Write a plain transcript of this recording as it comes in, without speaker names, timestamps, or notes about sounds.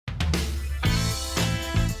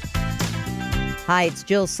Hi, it's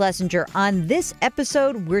Jill Schlesinger. On this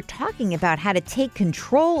episode, we're talking about how to take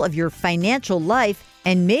control of your financial life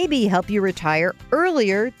and maybe help you retire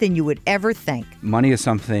earlier than you would ever think. Money is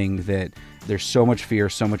something that there's so much fear,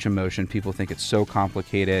 so much emotion. People think it's so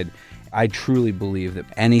complicated. I truly believe that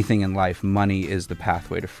anything in life, money is the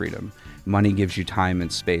pathway to freedom. Money gives you time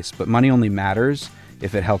and space, but money only matters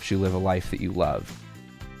if it helps you live a life that you love.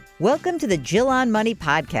 Welcome to the Jill on Money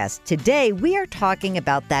podcast. Today, we are talking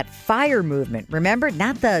about that FIRE movement. Remember,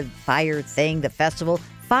 not the FIRE thing, the festival.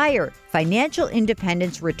 FIRE, Financial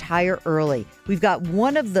Independence, Retire Early. We've got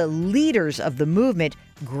one of the leaders of the movement,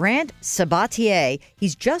 Grant Sabatier.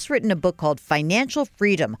 He's just written a book called Financial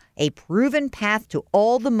Freedom, A Proven Path to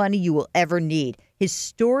All the Money You Will Ever Need. His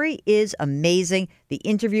story is amazing. The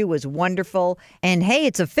interview was wonderful. And hey,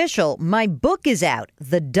 it's official. My book is out.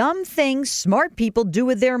 The Dumb Things Smart People Do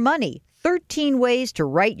With Their Money. 13 ways to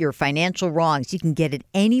right your financial wrongs. You can get it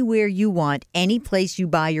anywhere you want, any place you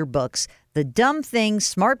buy your books. The Dumb Things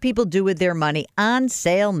Smart People Do With Their Money, on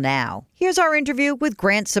sale now. Here's our interview with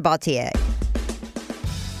Grant Sabatier.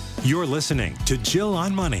 You're listening to Jill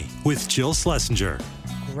on Money with Jill Schlesinger.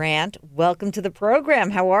 Grant, welcome to the program.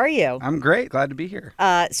 How are you? I'm great. Glad to be here.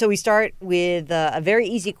 So we start with a very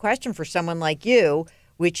easy question for someone like you,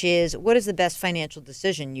 which is, what is the best financial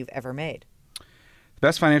decision you've ever made? The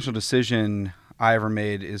best financial decision I ever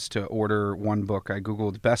made is to order one book. I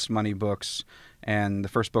Googled best money books, and the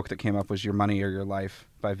first book that came up was Your Money or Your Life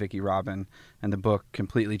by Vicki Robin. And the book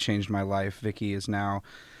completely changed my life. Vicki is now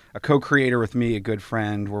a co-creator with me, a good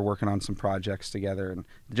friend. We're working on some projects together, and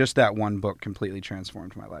just that one book completely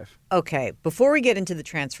transformed my life. Okay, before we get into the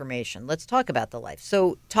transformation, let's talk about the life.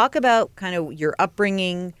 So talk about kind of your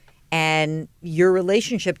upbringing and your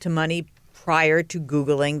relationship to money prior to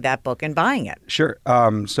Googling that book and buying it. Sure.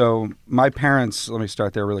 So my parents, let me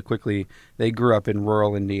start there really quickly. They grew up in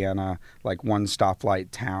rural Indiana, like one stoplight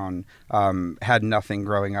town, had nothing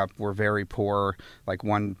growing up, were very poor, like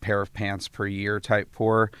one pair of pants per year type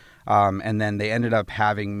poor. And then they ended up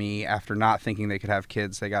having me after not thinking they could have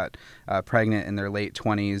kids. They got pregnant in their late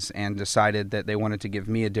 20s and decided that they wanted to give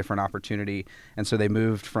me a different opportunity. And so they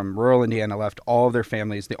moved from rural Indiana, left all of their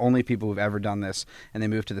families, the only people who've ever done this, and they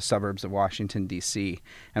moved to the suburbs of Washington, D.C.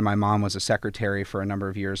 And my mom was a secretary for a number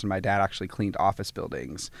of years, and my dad actually cleaned office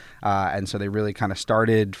buildings. And so they really kind of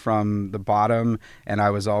started from the bottom, and I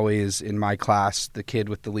was always in my class the kid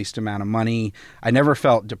with the least amount of money. I never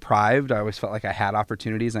felt deprived. I always felt like I had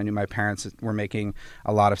opportunities. I knew my parents were making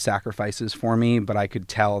a lot of sacrifices for me, but I could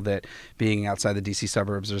tell that being outside the DC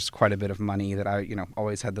suburbs, there's quite a bit of money that I,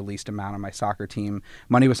 always had the least amount on my soccer team.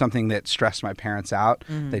 Money was something that stressed my parents out.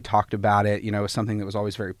 They talked about it, it was something that was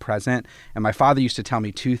always very present. And my father used to tell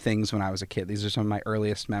me two things when I was a kid. These are some of my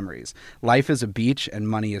earliest memories. Life is a beach and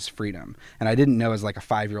money is freedom. And I didn't know as like a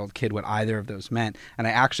 5-year-old kid what either of those meant. And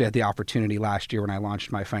I actually had the opportunity last year when I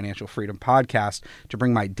launched my Financial Freedom podcast to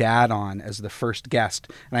bring my dad on as the first guest.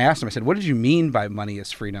 And I asked him, I said, what did you mean by money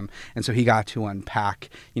is freedom? And so he got to unpack,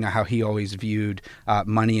 how he always viewed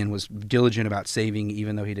money and was diligent about saving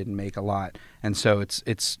even though he didn't make a lot. And so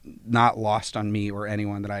it's not lost on me or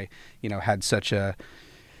anyone that I, had such a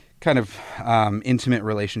kind of intimate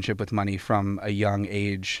relationship with money from a young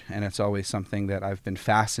age. And it's always something that I've been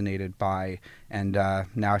fascinated by. And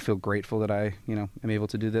now I feel grateful that I, am able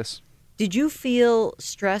to do this. Did you feel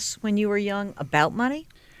stress when you were young about money?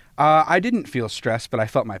 I didn't feel stress, but I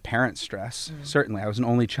felt my parents' stress. Certainly. I was an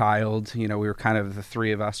only child. We were kind of the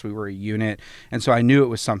three of us. We were a unit. And so I knew it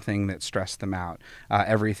was something that stressed them out.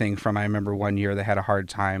 Everything from, I remember one year they had a hard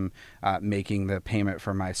time making the payment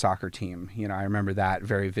for my soccer team. I remember that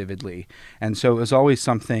very vividly. And so it was always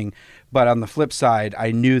something. But on the flip side,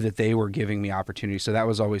 I knew that they were giving me opportunities. So that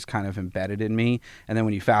was always kind of embedded in me. And then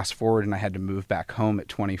when you fast forward and I had to move back home at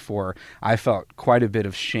 24, I felt quite a bit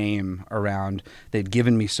of shame around they'd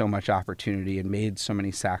given me so much opportunity and made so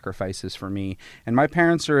many sacrifices for me. And my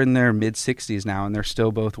parents are in their mid-60s now, and they're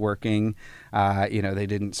still both working. They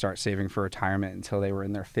didn't start saving for retirement until they were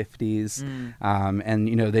in their 50s.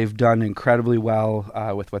 And they've done incredibly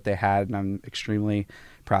well with what they had, and I'm extremely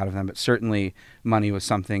proud of them. But certainly money was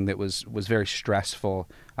something that was very stressful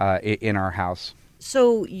in our house.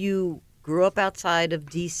 So you grew up outside of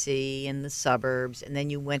D.C. in the suburbs, and then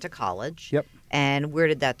you went to college. Yep. And where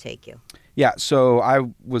did that take you? Yeah, so I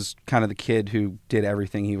was kind of the kid who did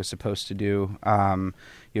everything he was supposed to do.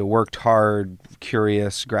 worked hard,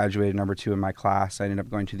 curious, graduated number 2 in my class. I ended up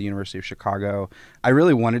going to the University of Chicago. I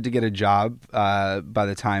really wanted to get a job by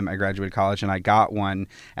the time I graduated college, and I got one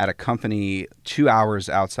at a company 2 hours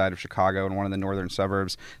outside of Chicago in one of the northern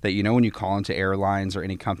suburbs that, when you call into airlines or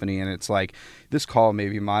any company and it's like, this call may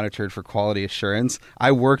be monitored for quality assurance.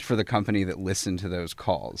 I worked for the company that listened to those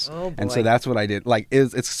calls. Oh, boy. And so that's what I did. Like,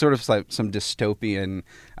 it's sort of like some dystopian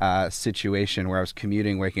situation where I was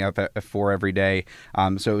commuting, waking up at 4 every day.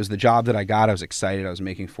 So it was the job that I got. I was excited. I was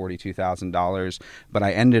making $42,000, but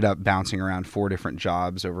I ended up bouncing around 4 different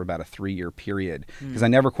jobs over about a 3-year period because I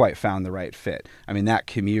never quite found the right fit. I mean, that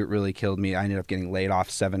commute really killed me. I ended up getting laid off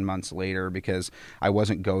 7 months later because I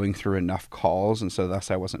wasn't going through enough calls, and so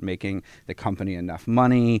thus I wasn't making the company enough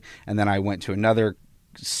money. And then I went to another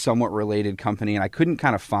somewhat related company and I couldn't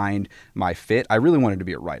kind of find my fit. I really wanted to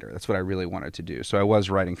be a writer. That's what I really wanted to do. So I was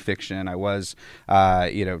writing fiction. I was,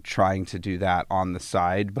 trying to do that on the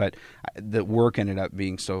side, but the work ended up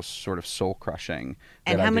being so sort of soul crushing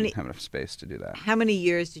that I didn't have enough space to do that. How many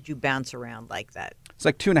years did you bounce around like that? It's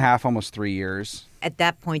like 2.5, almost 3 years. At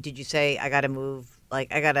that point, did you say, I got to move?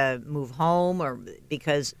 Like, I got to move home, or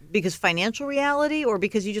because financial reality, or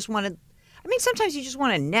because you just wanted? I mean, sometimes you just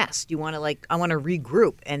want to nest. You want to I want to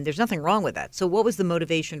regroup, and there's nothing wrong with that. So what was the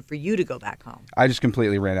motivation for you to go back home? I just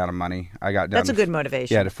completely ran out of money. I got down That's a good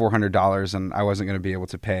motivation. Yeah, to $400, and I wasn't going to be able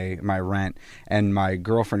to pay my rent. And my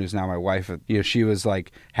girlfriend, who's now my wife, she was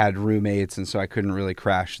had roommates, and so I couldn't really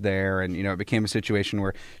crash there. And, it became a situation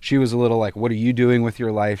where she was a little like, what are you doing with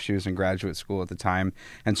your life? She was in graduate school at the time.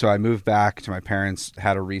 And so I moved back to my parents,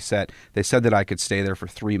 had a reset. They said that I could stay there for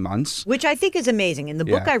 3 months. Which I think is amazing. In the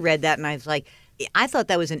book, I read that, and I was like, I thought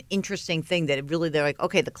that was an interesting thing that they're like,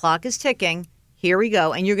 okay, the clock is ticking. Here we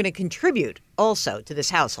go. And you're going to contribute also to this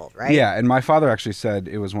household, right? Yeah. And my father actually said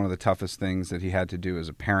it was one of the toughest things that he had to do as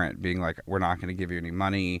a parent, being like, we're not going to give you any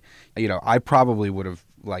money. I probably would have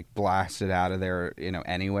blasted out of there,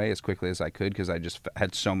 anyway, as quickly as I could, because I just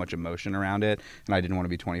had so much emotion around it. And I didn't want to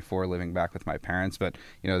be 24 living back with my parents. But,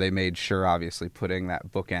 they made sure, obviously, putting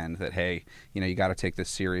that bookend that, hey, you got to take this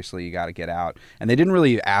seriously. You got to get out. And they didn't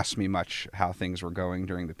really ask me much how things were going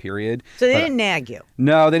during the period. So they didn't nag you?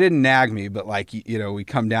 No, they didn't nag me. But, we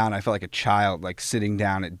come down, I felt like a child, sitting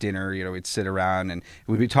down at dinner, we'd sit around and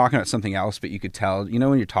we'd be talking about something else, but you could tell,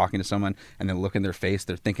 when you're talking to someone and then look in their face,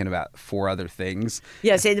 they're thinking about 4 other things.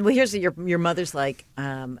 Yes. Well, here's your mother's like,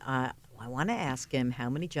 I want to ask him how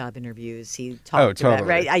many job interviews he talked about,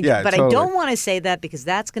 right? But totally. I don't want to say that because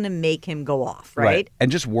that's going to make him go off, right?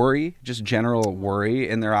 And just worry, just general worry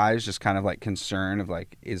in their eyes, just kind of concern of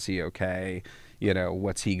is he okay?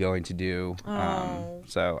 What's he going to do?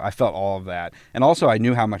 So I felt all of that. And also I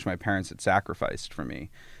knew how much my parents had sacrificed for me.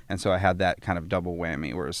 And so I had that kind of double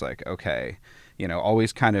whammy where it's like, okay,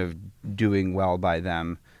 always kind of doing well by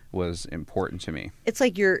them was important to me. It's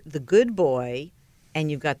like you're the good boy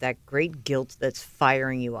and you've got that great guilt that's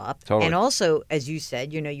firing you up. Totally. And also, as you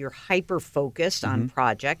said, you're hyper-focused on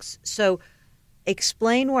projects. So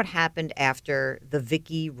explain what happened after the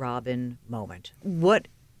Vicki Robin moment. What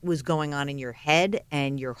was going on in your head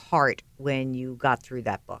and your heart when you got through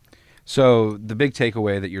that book? So the big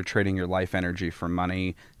takeaway that you're trading your life energy for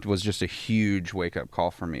money was just a huge wake-up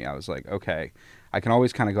call for me. I was like, okay, I can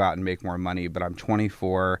always kind of go out and make more money, but I'm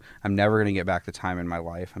 24. I'm never going to get back the time in my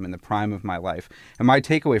life. I'm in the prime of my life. And my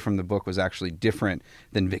takeaway from the book was actually different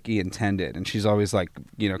than Vicki intended. And she's always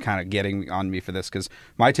kind of getting on me for this, because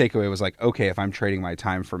my takeaway was okay, if I'm trading my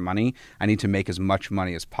time for money, I need to make as much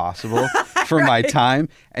money as possible for my time.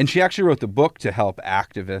 And she actually wrote the book to help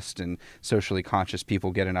activists and socially conscious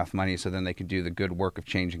people get enough money so then they could do the good work of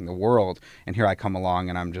changing the world. And here I come along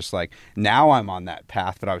and I'm just now I'm on that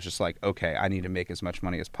path, but I was just okay, I need to make as much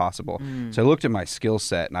money as possible. So I looked at my skill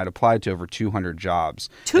set and I'd applied to over 200 jobs.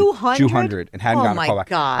 200? 200 and hadn't gotten a call back.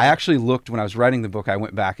 God. I actually looked, when I was writing the book, I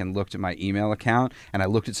went back and looked at my email account and I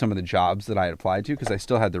looked at some of the jobs that I had applied to because I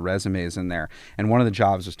still had the resumes in there. And one of the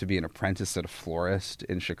jobs was to be an apprentice at a florist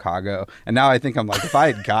in Chicago. And now I think I'm if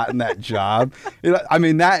I had gotten that job,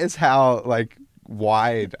 that is how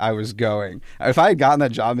wide I was going. If I had gotten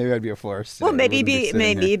that job, maybe I'd be a florist today. Well, maybe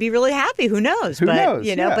you'd be really happy. Who knows? Who knows?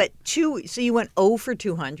 But so you went 0 for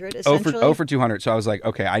 200 essentially? 0 for 200. So I was like,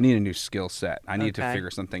 okay, I need a new skill set. I need to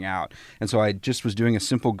figure something out. And so I just was doing a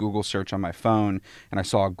simple Google search on my phone and I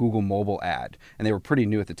saw a Google mobile ad. And they were pretty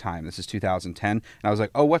new at the time. This is 2010. And I was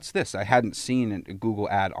like, oh, what's this? I hadn't seen a Google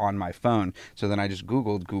ad on my phone. So then I just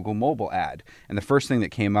Googled Google mobile ad. And the first thing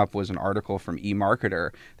that came up was an article from eMarketer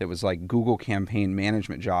that was Google campaign campaign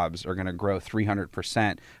management jobs are going to grow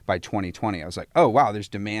 300% by 2020. I was like, oh, wow, there's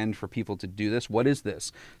demand for people to do this. What is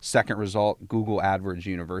this? Second result, Google AdWords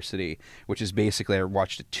University, which is basically, I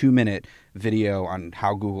watched a 2-minute video on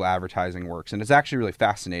how Google advertising works. And it's actually really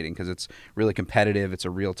fascinating because it's really competitive. It's a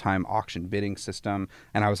real-time auction bidding system.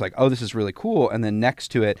 And I was like, oh, this is really cool. And then next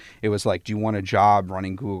to it, it was like, do you want a job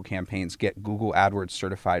running Google campaigns? Get Google AdWords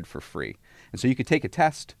certified for free. And so you could take a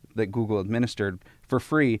test that Google administered for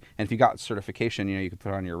free, and if you got certification, you could put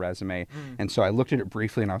it on your resume. And so I looked at it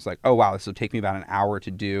briefly, and I was like, oh, wow, this will take me about an hour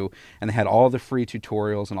to do. And they had all the free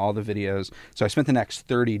tutorials and all the videos. So I spent the next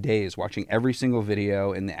 30 days watching every single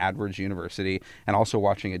video in the AdWords University and also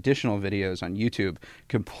watching additional videos on YouTube,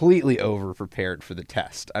 completely over-prepared for the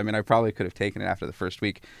test. I mean, I probably could have taken it after the first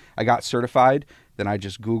week. I got certified. Then I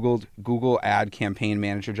just Googled Google Ad Campaign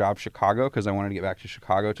Manager job Chicago because I wanted to get back to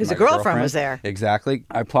Chicago. Because the girlfriend was there. Exactly.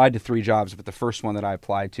 I applied to 3 jobs, but the first one that I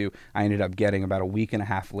applied to, I ended up getting about a week and a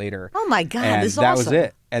half later. Oh, my God. And this is that awesome. was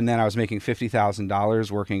it. And then I was making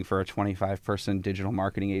 $50,000 working for a 25-person digital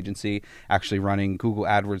marketing agency, actually running Google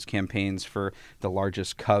AdWords campaigns for the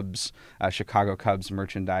largest Cubs, Chicago Cubs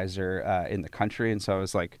merchandiser in the country. And so I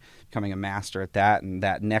was like becoming a master at that. And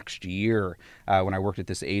that next year, when I worked at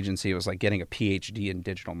this agency, it was like getting a PhD in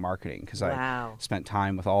digital marketing because I spent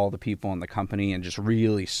time with all the people in the company and just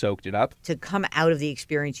really soaked it up. To come out of the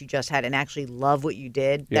experience you just had and actually love what you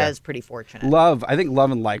did, that is pretty fortunate. I think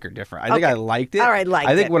love and like are different. I think I liked it. All right, liked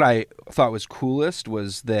it. I think what I thought was coolest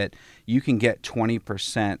was that you can get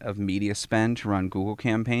 20% of media spend to run Google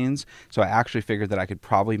campaigns. So I actually figured that I could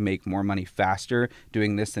probably make more money faster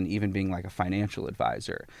doing this than even being like a financial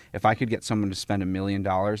advisor. If I could get someone to spend $1 million,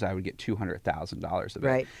 I would get $200,000 of it.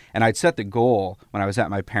 Right. And I'd set the goal when I was at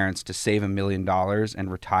my parents' to save $1 million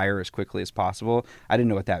and retire as quickly as possible. I didn't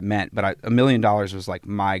know what that meant, but $1 million was like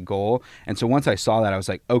my goal. And so once I saw that, I was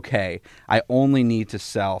like, okay, I only need to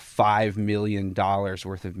sell $5 million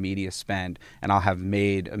worth of media spend, and I'll have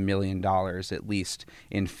made $1 million at least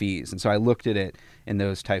in fees. And so I looked at it in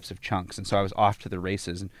those types of chunks. And so I was off to the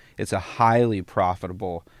races. And it's a highly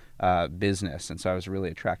profitable business. And so I was really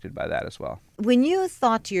attracted by that as well. When you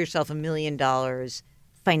thought to yourself $1 million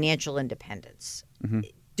financial independence,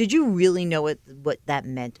 did you really know what that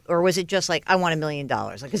meant? Or was it just like, I want $1 million?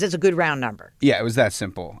 Because it's a good round number. Yeah, it was that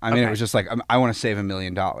simple. I mean, it was just like, I want to save $1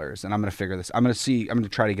 million and I'm going to figure this. I'm going to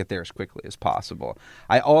try to get there as quickly as possible.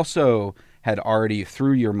 I also had already,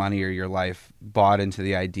 through Your Money or Your Life, bought into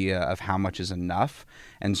the idea of how much is enough.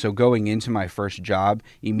 And so going into my first job,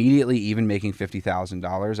 immediately even making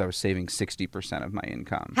 $50,000, I was saving 60% of my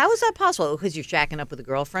income. How was that possible? Because you're shacking up with a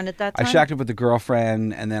girlfriend at that time? I shacked up with a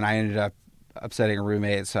girlfriend, and then I ended up upsetting a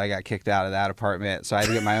roommate, so I got kicked out of that apartment. So I had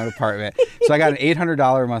to get my own apartment. So I got an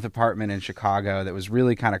 $800 a month apartment in Chicago that was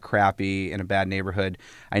really kind of crappy in a bad neighborhood.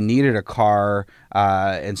 I needed a car,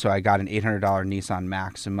 and so I got an $800 Nissan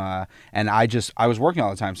Maxima. And I was working all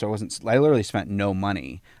the time, so I literally spent no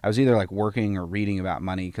money. I was either like working or reading about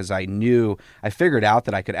money because I figured out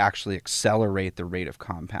that I could actually accelerate the rate of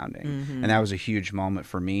compounding. And that was a huge moment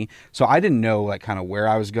for me. So I didn't know like kind of where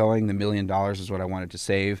I was going. The $1 million is what I wanted to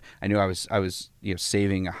save. I knew I was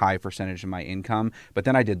saving a high percentage of my income, but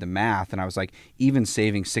then I did the math and I was like, even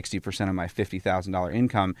saving 60% of my $50,000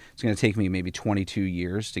 income, it's going to take me maybe 22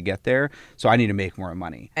 years to get there. So I need to make more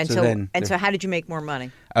money. And so how did you make more money?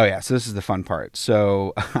 Oh yeah, so this is the fun part.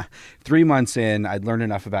 So 3 months in, I'd learned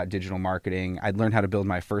enough about digital marketing. I'd learned how to build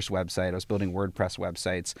my first website. I was building WordPress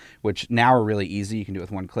websites, which now are really easy. You can do it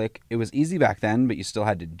with one click. It was easy back then, but you still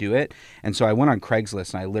had to do it. And so I went on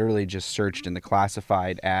Craigslist and I literally just searched in the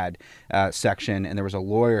classified ad section, and there was a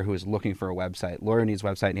lawyer who was looking for a website. Lawyer needs a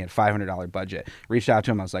website, and he had a $500 budget. Reached out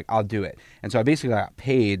to him. I was like, I'll do it. And so I basically got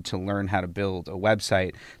paid to learn how to build a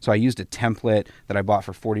website. So I used a template that I bought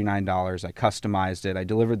for $49. I customized it. I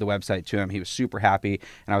delivered the website to him. He was super happy.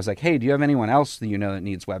 And I was like, hey, do you have anyone else that you know that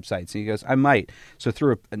needs websites? And he goes, I might. So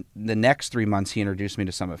through the next 3 months, he introduced me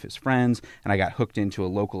to some of his friends, and I got hooked into a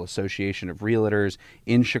local association of realtors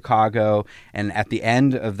in Chicago. And at the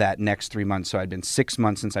end of that next 3 months, so I'd been 6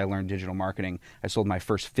 months since I learned digital marketing, I sold my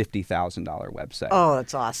first $50,000 website. Oh,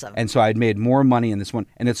 that's awesome. And so I'd made more money in this one.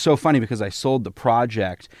 And it's so funny because I sold the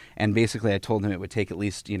project, and basically I told him it would take at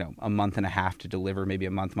least, a month and a half to deliver, maybe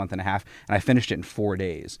a month and a half. And I finished it in 4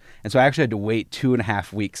 days. And so I actually had to wait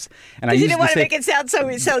 2.5 weeks. And you didn't want to make it sound so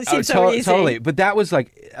easy. Totally. But that was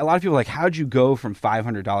like, a lot of people were like, how'd you go from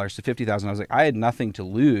 $500 to $50,000? I was like, I had nothing to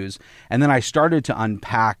lose. And then I started to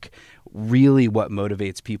unpack really what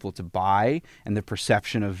motivates people to buy and the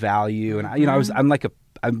perception of value. And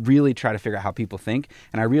I really try to figure out how people think.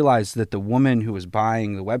 And I realized that the woman who was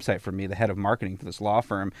buying the website from me, the head of marketing for this law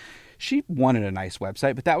firm, she wanted a nice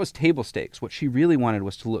website, but that was table stakes. What she really wanted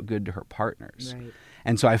was to look good to her partners. Right.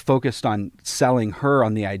 And so I focused on selling her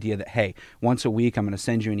on the idea that, hey, once a week I'm going to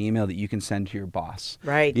send you an email that you can send to your boss.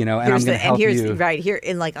 Right. And I'm going to help you. Right here,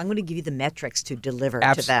 and like I'm going to give you the metrics to deliver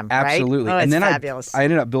to them. Absolutely. Right? Oh, and then fabulous. I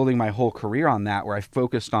ended up building my whole career on that, where I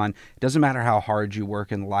focused on, it doesn't matter how hard you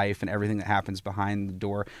work in life and everything that happens behind the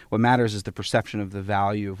door. What matters is the perception of the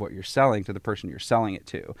value of what you're selling to the person you're selling it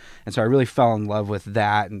to. And so I really fell in love with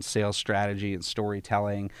that and sales strategy and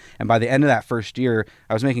storytelling. And by the end of that first year,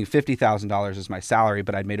 I was making $50,000 as my salary,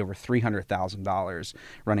 but I'd made over $300,000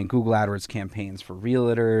 running Google AdWords campaigns for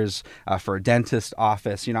realtors, for a dentist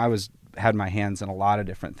office. I had my hands in a lot of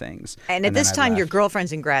different things. And at this time, your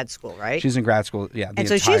girlfriend's in grad school, right? She's in grad school, yeah. And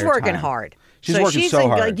so she's working hard. She's working so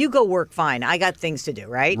hard. Like, you go work, fine. I got things to do,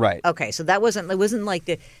 right? Right. Okay, so it wasn't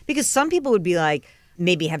like because some people would be like,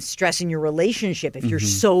 maybe have stress in your relationship if you're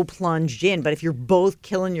so plunged in. But if you're both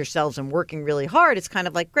killing yourselves and working really hard, it's kind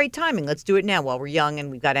of like great timing. Let's do it now while we're young and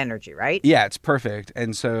we've got energy, right? Yeah, it's perfect.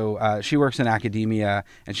 And so she works in academia,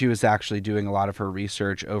 and she was actually doing a lot of her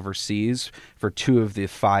research overseas for 2 of the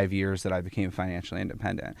 5 years that I became financially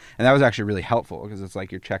independent. And that was actually really helpful, because it's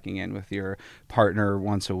like you're checking in with your partner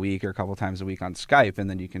once a week or a couple times a week on Skype, and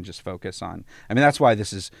then you can just focus on. That's why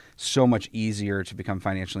this is so much easier to become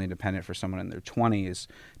financially independent for someone in their 20s.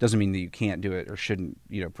 Doesn't mean that you can't do it or shouldn't,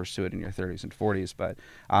 pursue it in your 30s and 40s. But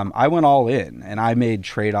I went all in, and I made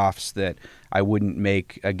trade-offs that I wouldn't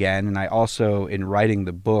make again. And I also, in writing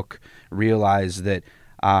the book, realized that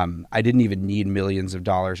I didn't even need millions of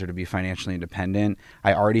dollars or to be financially independent.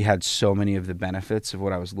 I already had so many of the benefits of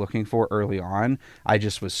what I was looking for early on. I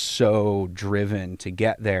just was so driven to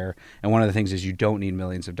get there. And one of the things is, you don't need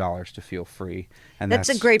millions of dollars to feel free. And that's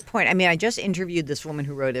a great point. I just interviewed this woman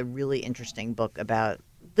who wrote a really interesting book about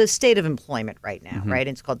the state of employment right now, right? And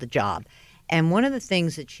it's called The Job. And one of the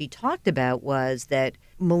things that she talked about was that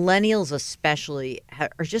millennials especially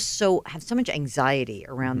have so much anxiety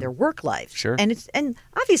around their work life. Sure. And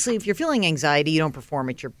obviously, if you're feeling anxiety, you don't perform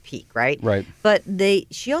at your peak, right? Right. But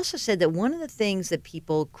she also said that one of the things that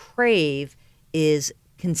people crave is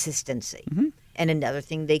consistency. And another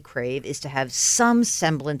thing they crave is to have some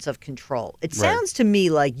semblance of control. It sounds to me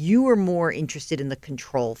like you are more interested in the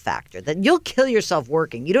control factor, that you'll kill yourself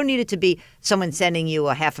working. You don't need it to be someone sending you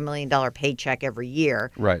a $500,000 paycheck every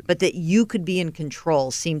year, right? But that you could be in control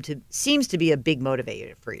seems to be a big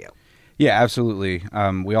motivator for you. Yeah, absolutely.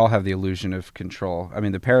 We all have the illusion of control.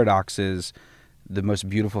 The paradox is, the most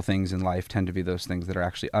beautiful things in life tend to be those things that are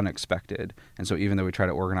actually unexpected. And so even though we try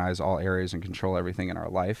to organize all areas and control everything in our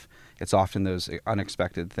life, it's often those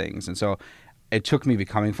unexpected things. And so it took me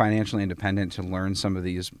becoming financially independent to learn some of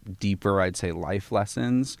these deeper, I'd say, life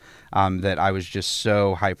lessons that I was just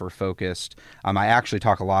so hyper-focused. I actually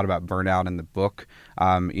talk a lot about burnout in the book.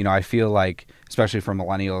 I feel like, especially for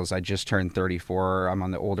millennials, I just turned 34. I'm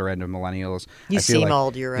on the older end of millennials. You seem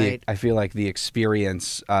old, you're right. I feel like the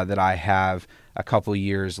experience that I have a couple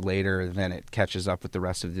years later, then it catches up with the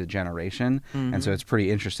rest of the generation. And so it's pretty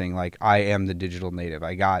interesting. Like, I am the digital native.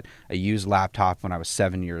 I got a used laptop when I was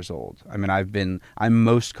 7 years old. I'm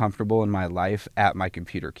most comfortable in my life at my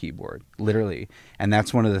computer keyboard, literally. And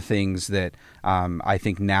that's one of the things that I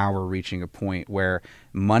think now we're reaching a point where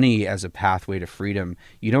money as a pathway to freedom,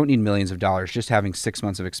 you don't need millions of dollars. Just having 6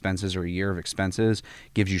 months of expenses or a year of expenses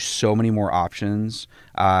gives you so many more options.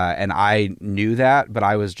 And I knew that, but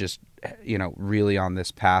I was just really on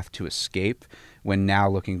this path to escape, when now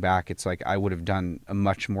looking back, it's like I would have done a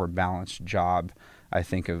much more balanced job, I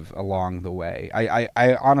think, of along the way.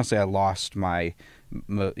 I honestly, I lost my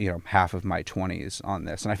half of my 20s on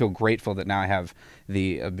this, and I feel grateful that now I have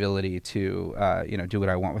the ability to do what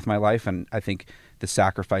I want with my life. And I think the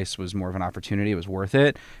sacrifice was more of an opportunity. It was worth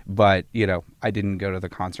it. But I didn't go to the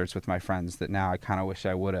concerts with my friends that now I kind of wish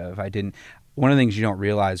I would have. One of the things you don't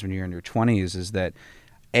realize when you're in your 20s is that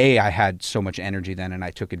I had so much energy then, and I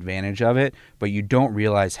took advantage of it, but you don't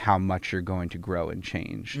realize how much you're going to grow and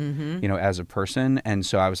change, as a person. And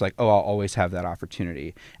so I was like, I'll always have that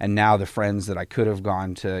opportunity. And now the friends that I could have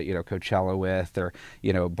gone to, Coachella with, or,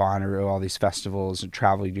 Bonnaroo, all these festivals, and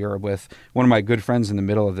traveled to Europe with. One of my good friends in the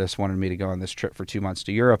middle of this wanted me to go on this trip for 2 months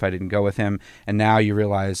to Europe. I didn't go with him. And now you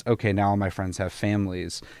realize, okay, now all my friends have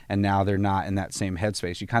families, and now they're not in that same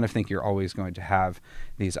headspace. You kind of think you're always going to have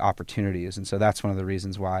these opportunities. And so that's one of the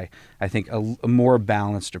reasons why I think a more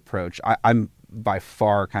balanced approach. I'm by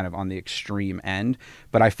far kind of on the extreme end,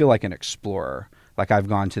 but I feel like an explorer. Like I've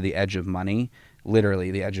gone to the edge of money,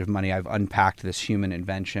 literally the edge of money. I've unpacked this human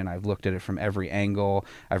invention. I've looked at it from every angle.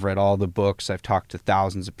 I've read all the books. I've talked to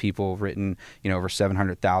thousands of people, written, over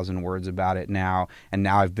 700,000 words about it now. And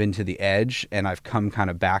now I've been to the edge and I've come kind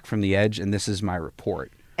of back from the edge. And this is my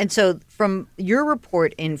report. And so from your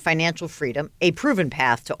report in Financial Freedom, a proven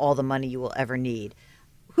path to all the money you will ever need,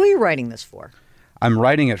 who are you writing this for? I'm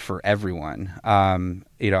writing it for everyone.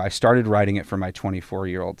 I started writing it for my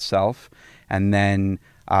 24-year-old self. And then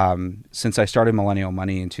since I started Millennial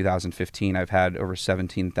Money in 2015, I've had over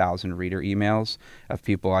 17,000 reader emails of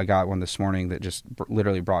people. I got one this morning that just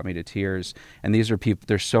literally brought me to tears. And these are people,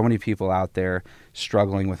 there's so many people out there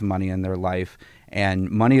struggling with money in their life. And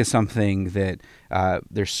money is something that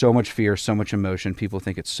there's so much fear, so much emotion. People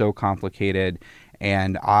think it's so complicated.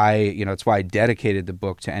 And it's why I dedicated the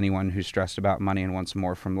book to anyone who's stressed about money and wants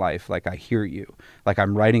more from life. Like, I hear you. Like,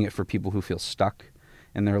 I'm writing it for people who feel stuck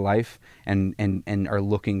in their life and are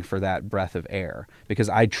looking for that breath of air. Because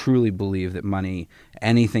I truly believe that money,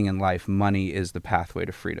 anything in life, money is the pathway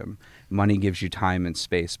to freedom. Money gives you time and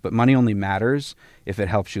space, but money only matters if it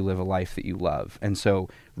helps you live a life that you love. And so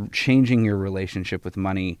changing your relationship with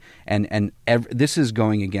money this is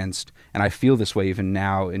going against, and I feel this way even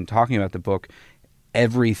now in talking about the book,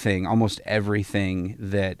 almost everything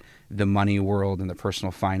that the money world and the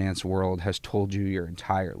personal finance world has told you your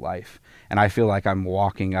entire life. And I feel like I'm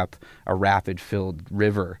walking up a rapid-filled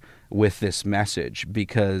river with this message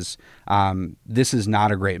because this is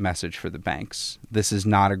not a great message for the banks. This is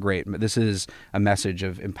a message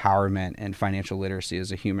of empowerment and financial literacy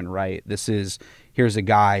as a human right. Here's a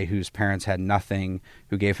guy whose parents had nothing,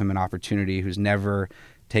 who gave him an opportunity, who's never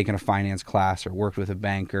taken a finance class or worked with a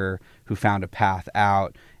banker, who found a path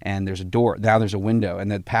out, and there's a door. Now there's a window, and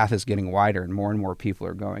the path is getting wider, and more people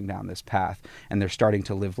are going down this path, and they're starting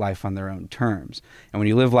to live life on their own terms. And when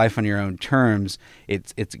you live life on your own terms,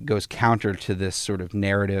 it goes counter to this sort of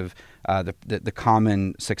narrative, the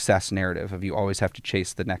common success narrative of you always have to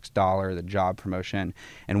chase the next dollar, the job promotion.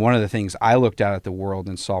 And one of the things I looked out at the world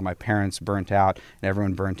and saw my parents burnt out and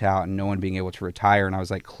everyone burnt out and no one being able to retire, and I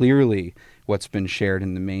was like, clearly what's been shared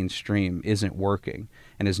in the mainstream isn't working,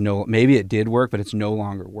 and maybe it did work, but it's no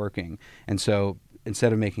longer working. And so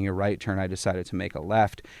instead of making a right turn, I decided to make a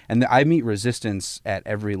left. And I meet resistance at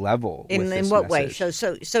every level. In what way? So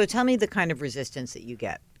tell me the kind of resistance that you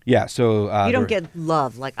get. Yeah, so you don't get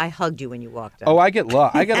love. Like, I hugged you when you walked in. Oh, I get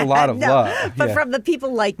love. I get a lot of love. But from the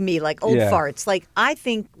people like me, like old farts, like, I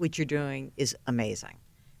think what you're doing is amazing.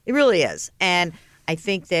 It really is. And I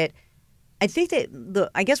guess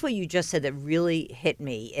what you just said that really hit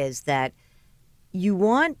me is that you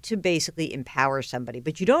want to basically empower somebody,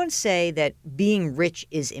 but you don't say that being rich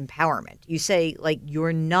is empowerment. You say, like,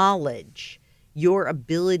 your knowledge, your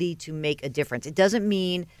ability to make a difference. It doesn't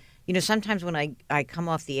mean, sometimes when I come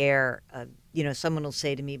off the air, someone will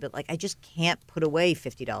say to me, but, like, I just can't put away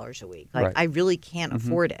 $50 a week. Like, right. I really can't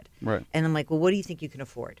afford it. Right. And I'm like, well, what do you think you can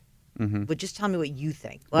afford? Mm-hmm. But just tell me what you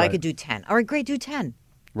think. Well, right. I could do 10. All right, great, do 10.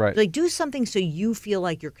 Right. Like, do something so you feel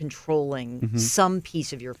like you're controlling some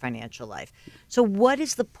piece of your financial life. So what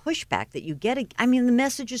is the pushback that you get? I mean, the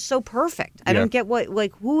message is so perfect. I don't get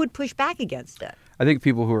who would push back against it? I think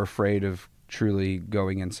people who are afraid of truly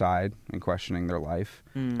going inside and questioning their life.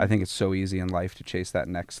 I think it's so easy in life to chase that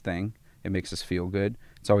next thing. It makes us feel good.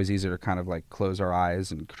 It's always easier to kind of like close our eyes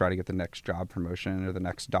and try to get the next job promotion or the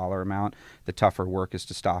next dollar amount. The tougher work is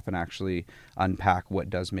to stop and actually unpack what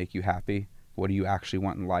does make you happy. What do you actually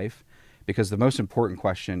want in life? Because the most important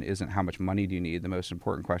question isn't how much money do you need. The most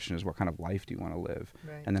important question is what kind of life do you want to live?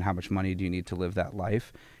 Right. And then how much money do you need to live that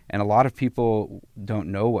life? And a lot of people don't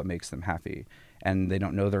know what makes them happy. And they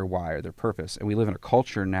don't know their why or their purpose. And we live in a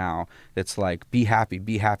culture now that's like, be happy,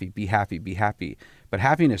 be happy, be happy, be happy. But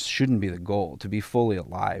happiness shouldn't be the goal. To be fully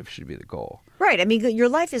alive should be the goal. Right. I mean, your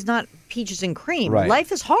life is not peaches and cream. Right.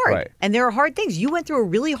 Life is hard. Right. And there are hard things. You went through a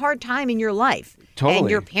really hard time in your life. Totally. And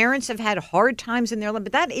your parents have had hard times in their life.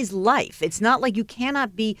 But that is life. It's not like you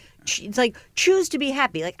cannot be, it's like, choose to be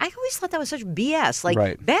happy. Like, I always thought that was such BS. Like,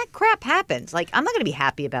 right. Bad crap happens. Like, I'm not going to be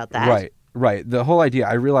happy about that. Right. Right. The whole idea,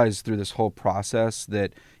 I realized through this whole process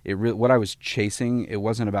that what I was chasing, it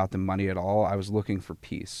wasn't about the money at all. I was looking for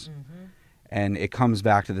peace. Mm-hmm. And it comes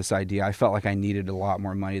back to this idea. I felt like I needed a lot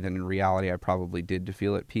more money than in reality I probably did to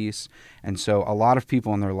feel at peace. And so a lot of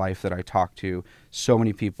people in their life that I talk to, so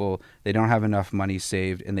many people, they don't have enough money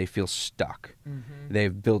saved and they feel stuck. Mm-hmm. They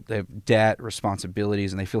have debt,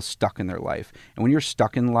 responsibilities, and they feel stuck in their life. And when you're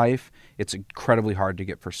stuck in life, it's incredibly hard to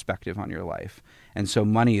get perspective on your life. And so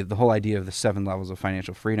money, the whole idea of the 7 levels of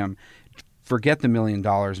financial freedom, forget the $1 million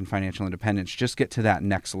in financial independence. Just get to that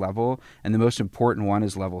next level. And the most important one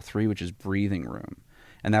is level 3, which is breathing room.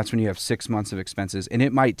 And that's when you have 6 months of expenses. And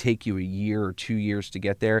it might take you a year or 2 years to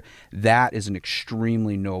get there. That is an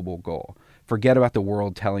extremely noble goal. Forget about the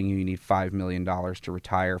world telling you need $5 million to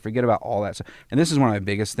retire. Forget about all that stuff. And this is one of my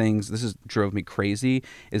biggest things. Drove me crazy,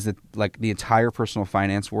 is that like the entire personal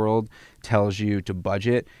finance world tells you to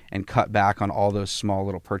budget and cut back on all those small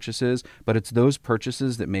little purchases. But it's those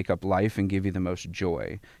purchases that make up life and give you the most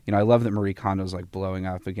joy. You know, I love that Marie Kondo's like blowing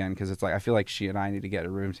up again, because it's like, I feel like she and I need to get a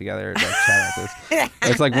room together and like chat about this.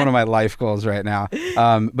 It's like one of my life goals right now.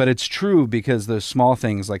 But it's true, because those small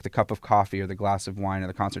things like the cup of coffee or the glass of wine or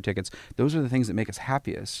the concert tickets, those are the things that make us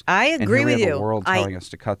happiest. I agree with you. And here we have a world telling us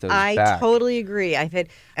to cut those back. I totally agree.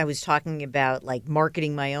 I was talking about like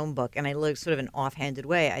marketing my own book, and I looked sort of an offhanded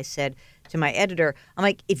way. I said to my editor, I'm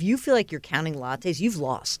like, if you feel like you're counting lattes, you've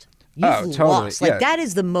lost. You've lost. Like that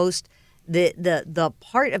is the most the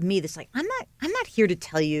part of me that's like, I'm not here to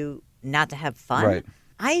tell you not to have fun. Right.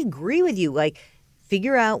 I agree with you. Like,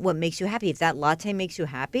 figure out what makes you happy. If that latte makes you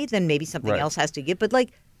happy, then maybe something else has to give. But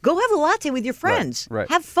like, go have a latte with your friends. Right.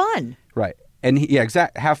 Have fun. Right. And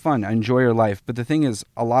have fun, enjoy your life. But the thing is,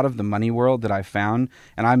 a lot of the money world that I found,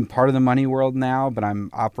 and I'm part of the money world now, but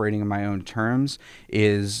I'm operating in my own terms,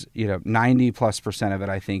 is, 90+% of it,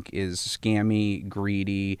 I think, is scammy,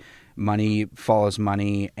 greedy. Money follows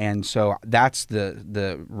money, and so that's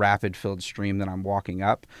the rapid filled stream that I'm walking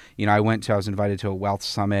up. I was invited to a wealth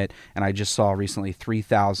summit, and I just saw recently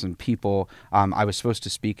 3,000 people. I was supposed to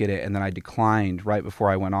speak at it, and then I declined right before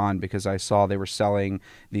I went on, because I saw they were selling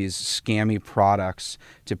these scammy products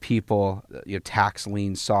to people, tax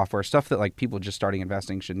lien software, stuff that like people just starting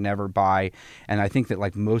investing should never buy. And I think that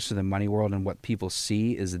like most of the money world and what people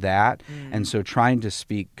see is that. And so trying to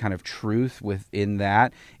speak kind of truth within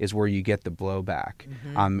that is where you get the blowback.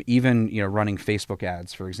 Even running Facebook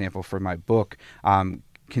ads, for example, for my book,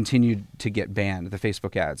 continued to get banned, the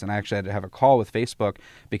Facebook ads. And I actually had to have a call with Facebook,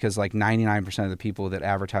 because like 99% of the people that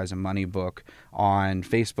advertise a money book on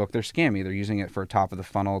Facebook, they're scammy. They're using it for top of the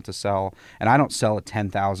funnel to sell. And I don't sell a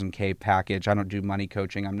 10,000K package. I don't do money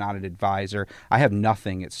coaching. I'm not an advisor. I have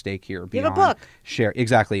nothing at stake here beyond you have a book. Share.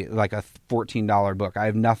 Exactly. Like a $14 book. I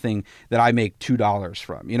have nothing that I make $2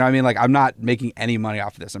 from. You know what I mean? Like, I'm not making any money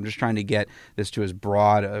off of this. I'm just trying to get this to as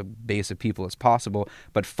broad a base of people as possible.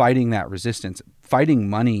 But fighting that resistance, fighting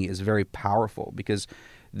money is very powerful, because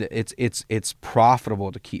it's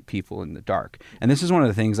profitable to keep people in the dark. And this is one of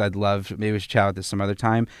the things I'd love, maybe we should chat about this some other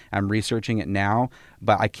time. I'm researching it now,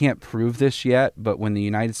 but I can't prove this yet. But when the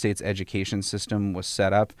United States education system was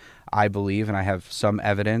set up, I believe, and I have some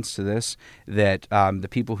evidence to this, that the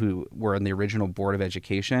people who were in the original Board of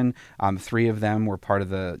Education, 3 of them were part of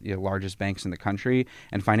the largest banks in the country.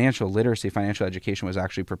 And financial literacy, financial education was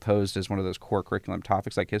actually proposed as one of those core curriculum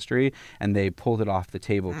topics like history, and they pulled it off the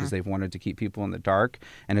table because they've wanted to keep people in the dark.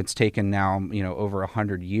 And it's taken now, over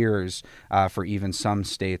 100 years for even some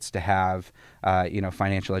states to have,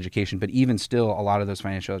 financial education. But even still, a lot of those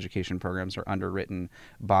financial education programs are underwritten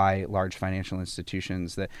by large financial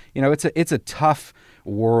institutions that, it's a tough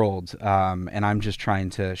world, and I'm just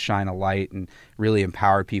trying to shine a light and really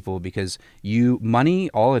empower people, because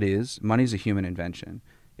money is a human invention.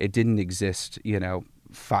 It didn't exist,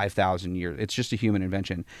 5,000 years. It's just a human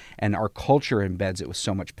invention. And our culture embeds it with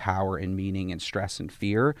so much power and meaning and stress and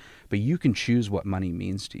fear, but you can choose what money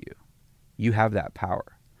means to you. You have that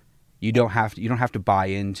power. You don't have to buy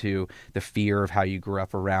into the fear of how you grew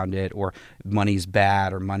up around it, or money's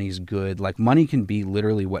bad or money's good. Like, money can be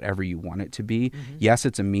literally whatever you want it to be. Yes,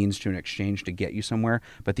 it's a means to an exchange to get you somewhere,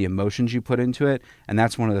 but the emotions you put into it, and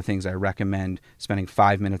that's one of the things I recommend, spending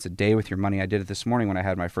 5 minutes a day with your money. I did it this morning when I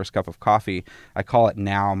had my first cup of coffee. I call it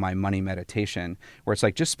now my money meditation, where it's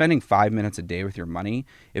like just spending 5 minutes a day with your money,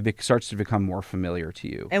 it starts to become more familiar to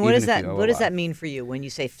you. And what does that mean for you when you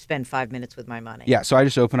say spend 5 minutes with my money? Yeah, so I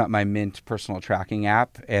just open up my Mint personal tracking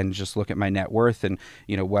app and just look at my net worth and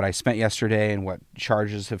what I spent yesterday and what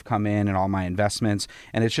charges have come in and all my investments,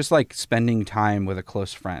 and it's just like spending time with a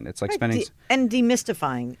close friend. It's like spending and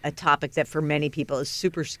demystifying a topic that for many people is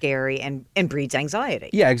super scary and breeds anxiety.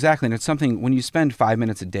 Yeah, exactly. And it's something, when you spend 5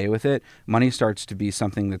 minutes a day with it, money starts to be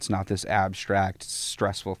something that's not this abstract,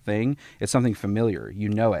 stressful thing. It's something familiar. You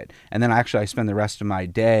know it. And then I spend the rest of my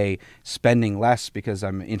day spending less because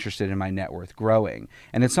I'm interested in my net worth growing.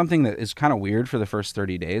 And it's something thing that is kind of weird for the first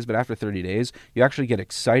 30 days, but after 30 days, you actually get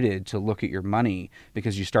excited to look at your money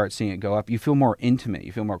because you start seeing it go up. You feel more intimate.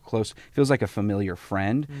 You feel more close. It feels like a familiar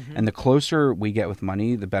friend. And the closer we get with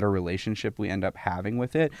money, the better relationship we end up having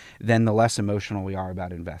with it, then the less emotional we are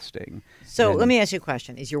about investing. So let me ask you a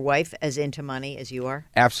question. Is your wife as into money as you are?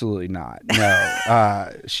 Absolutely not.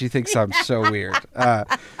 No. She thinks I'm so weird.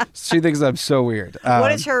 She thinks I'm so weird.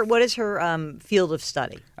 What is her field of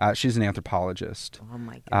study? She's an anthropologist. Oh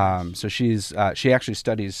my gosh. So she actually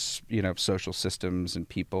studies social systems and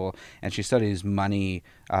people, and she studies money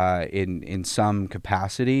in some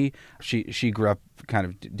capacity. She grew up kind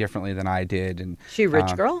of differently than I did, and She a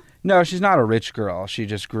rich girl? No, she's not a rich girl. She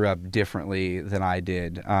just grew up differently than I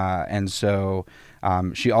did, and so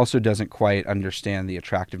she also doesn't quite understand the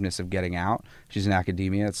attractiveness of getting out. She's in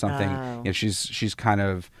academia. It's something she's kind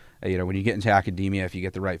of when you get into academia, if you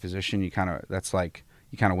get the right physician, you kind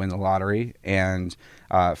of win the lottery. And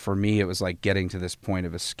for me, it was like getting to this point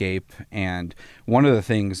of escape. And one of the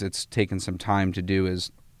things it's taken some time to do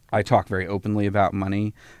is I talk very openly about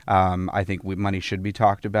money. I think money should be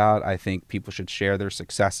talked about. I think people should share their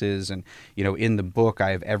successes. And, in the book,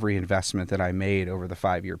 I have every investment that I made over the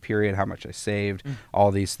 5-year period, how much I saved,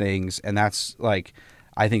 all these things. And that's like,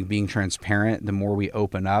 I think being transparent, the more we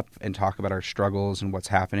open up and talk about our struggles and what's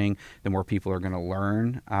happening, the more people are going to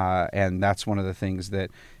learn. And that's one of the things that,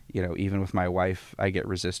 even with my wife, I get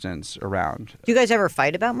resistance around. Do you guys ever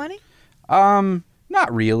fight about money?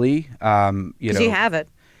 Not really. Because you have it,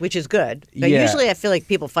 which is good. But usually I feel like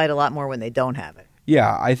people fight a lot more when they don't have it.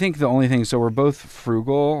 Yeah, I think the only thing, so we're both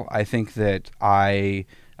frugal. I think that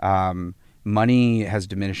money has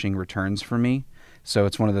diminishing returns for me. So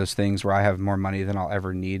it's one of those things where I have more money than I'll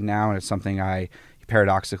ever need now. And it's something I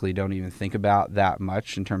paradoxically don't even think about that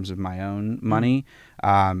much in terms of my own money.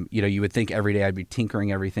 You would think every day I'd be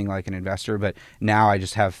tinkering everything like an investor, but now I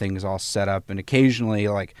just have things all set up, and occasionally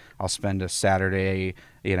like I'll spend a Saturday,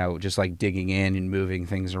 just like digging in and moving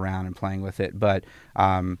things around and playing with it. But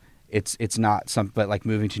it's not but like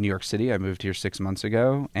moving to New York City, I moved here 6 months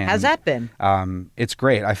ago. And how's that been? It's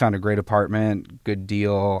great. I found a great apartment, good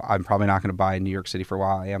deal. I'm probably not going to buy in New York City for a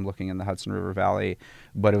while. I am looking in the Hudson River Valley,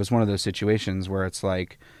 but it was one of those situations where it's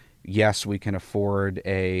like, yes, we can afford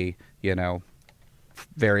a,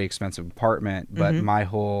 very expensive apartment, but my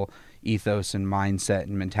whole ethos and mindset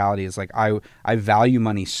and mentality is like, I value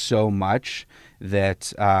money so much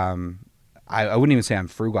that, I wouldn't even say I'm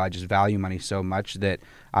frugal. I just value money so much that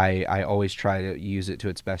I always try to use it to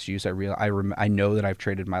its best use. I know that I've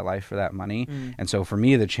traded my life for that money. And so for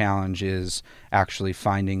me, the challenge is actually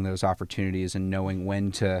finding those opportunities and knowing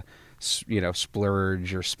when to,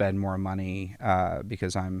 splurge or spend more money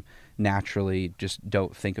because I'm naturally just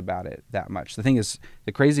don't think about it that much. The thing is,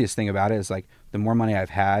 the craziest thing about it is like the more money I've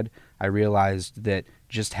had, I realized that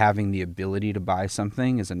just having the ability to buy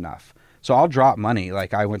something is enough. So I'll drop money.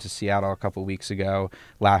 Like I went to Seattle a couple of weeks ago,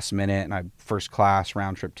 last minute, and I first class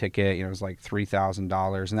round trip ticket. It was like $3,000,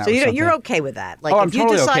 and that. So you're okay with that? Like if you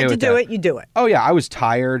totally decide to do that. it, you do it. Oh yeah, I was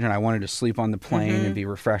tired and I wanted to sleep on the plane and be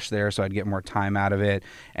refreshed there, so I'd get more time out of it.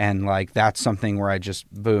 And like that's something where I just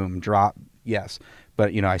drop. Yes.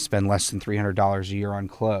 But, I spend less than $300 a year on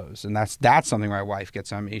clothes. And that's something my wife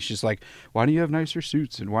gets on me. She's like, why do you have nicer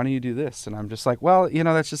suits? And why do you do this? And I'm just like, well,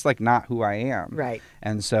 that's just like not who I am. Right.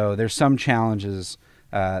 And so there's some challenges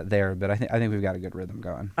there, but I think we've got a good rhythm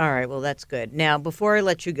going. All right. Well, that's good. Now, before I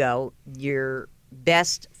let you go, your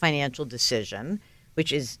best financial decision,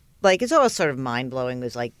 which is like, it's always sort of mind-blowing,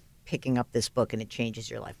 was like picking up this book and it changes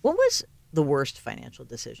your life. What was the worst financial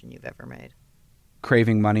decision you've ever made?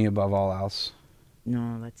 Craving money above all else.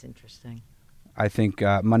 No, that's interesting. I think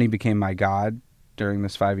money became my god during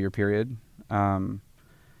this 5-year period.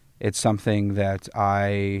 It's something that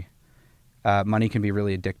money can be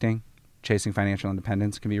really addicting. Chasing financial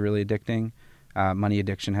independence can be really addicting. Money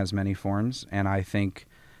addiction has many forms, and I think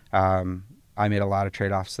I made a lot of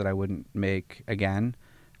trade-offs that I wouldn't make again.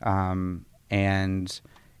 And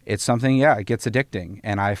it's something, it gets addicting,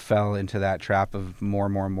 and I fell into that trap of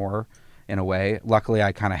more. In a way. Luckily,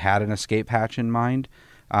 I kind of had an escape hatch in mind,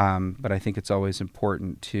 but I think it's always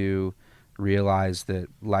important to realize that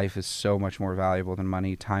life is so much more valuable than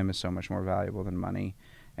money. Time is so much more valuable than money,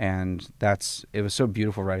 and it was so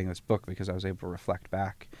beautiful writing this book because I was able to reflect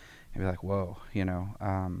back and be like, whoa,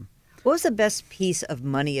 What was the best piece of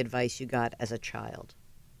money advice you got as a child?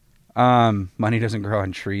 Money doesn't grow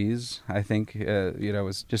on trees. I think, it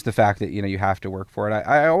was just the fact that, you have to work for it.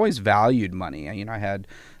 I always valued money. I had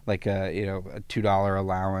like a $2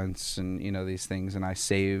 allowance and, these things, and I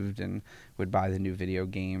saved and would buy the new video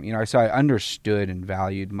game, so I understood and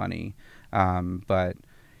valued money. But,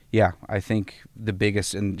 Yeah, I think the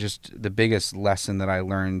biggest lesson that I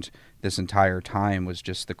learned this entire time was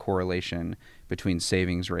just the correlation between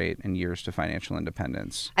savings rate and years to financial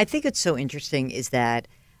independence. I think it's so interesting is that,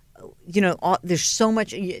 there's so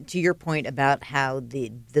much, to your point about how the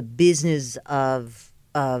business of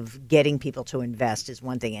getting people to invest is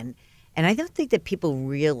one thing. And I don't think that people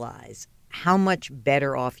realize how much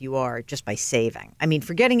better off you are just by saving. I mean,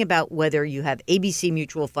 forgetting about whether you have ABC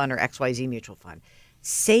Mutual Fund or XYZ Mutual Fund.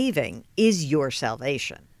 Saving is your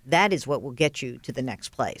salvation. That is what will get you to the next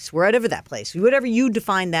place, wherever that place, whatever you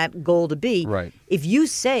define that goal to be. Right. If you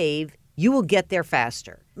save, you will get there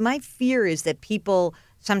faster. My fear is that people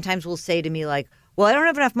sometimes will say to me like, well, I don't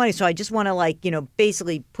have enough money, so I just want to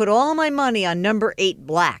basically put all my money on number 8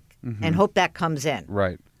 black and hope that comes in.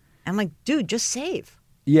 Right. I'm like, dude, just save.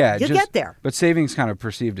 Yeah. You'll get there. But saving's kind of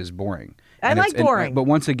perceived as boring. I like boring. But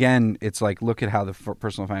once again, it's like, look at how the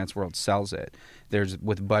personal finance world sells it. There's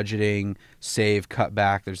with budgeting, save, cut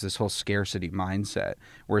back, there's this whole scarcity mindset.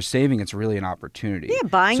 Whereas saving, it's really an opportunity. Yeah,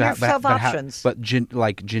 buying yourself options. But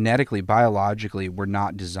genetically, biologically, we're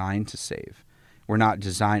not designed to save. We're not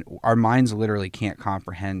designed. Our minds literally can't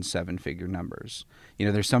comprehend 7-figure numbers.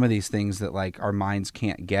 There's some of these things that like our minds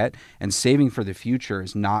can't get, and saving for the future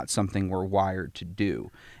is not something we're wired to do.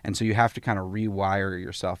 And so you have to kind of rewire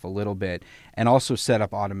yourself a little bit, and also set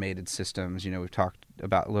up automated systems. We've talked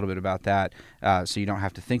about a little bit about that, so you don't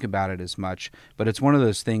have to think about it as much. But it's one of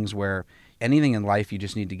those things where anything in life, you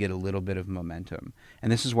just need to get a little bit of momentum.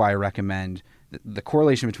 And this is why I recommend the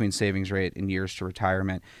correlation between savings rate and years to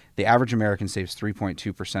retirement. The average American saves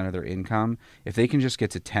 3.2% of their income. If they can just get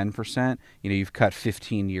to 10%, you've cut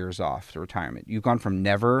 15 years off to retirement. You've gone from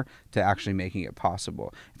never to actually making it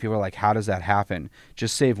possible. If people are like, how does that happen?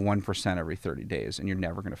 Just save 1% every 30 days and you're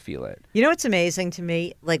never going to feel it. You know what's amazing to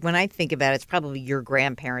me? Like when I think about it, it's probably your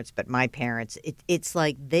grandparents, but my parents, it's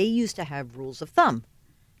like they used to have rules of thumb.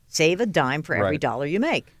 Save a dime for every dollar you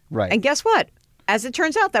make. Right. And guess what? As it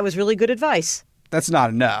turns out, that was really good advice. That's not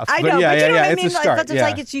enough. I know, but you know what I mean? It's a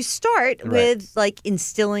start. You start with like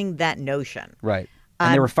instilling that notion. Right.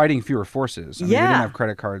 And they were fighting fewer forces. I mean, yeah. We didn't have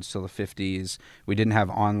credit cards till the 50s. We didn't have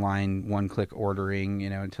online one-click ordering,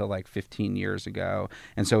 until like 15 years ago.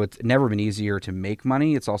 And so it's never been easier to make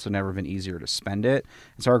money. It's also never been easier to spend it.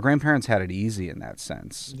 And so our grandparents had it easy in that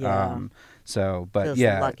sense. Yeah. Those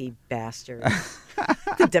lucky bastards.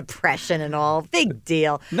 The depression and all. Big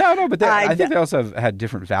deal. No, but I think they also had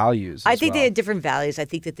different values. I think they had different values. I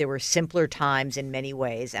think that there were simpler times in many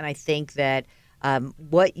ways. And I think that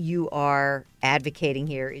what you are advocating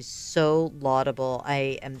here is so laudable.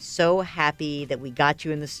 I am so happy that we got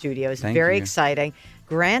you in the studio. It's very exciting.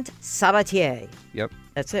 Grant Sabatier. Yep.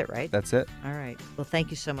 That's it, right? That's it. All right. Well, thank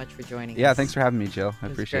you so much for joining us. Yeah, thanks for having me, Jill. I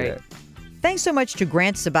appreciate it. Thanks so much to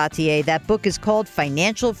Grant Sabatier. That book is called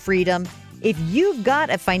Financial Freedom. If you've got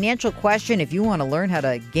a financial question, if you want to learn how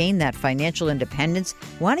to gain that financial independence,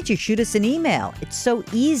 why don't you shoot us an email? It's so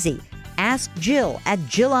easy. Ask Jill at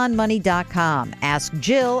JillOnMoney.com. Ask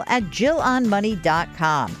Jill at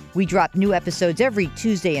JillOnMoney.com. We drop new episodes every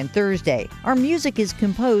Tuesday and Thursday. Our music is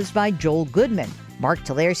composed by Joel Goodman. Mark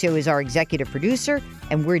Talercio is our executive producer,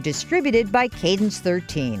 and we're distributed by Cadence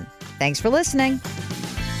 13. Thanks for listening.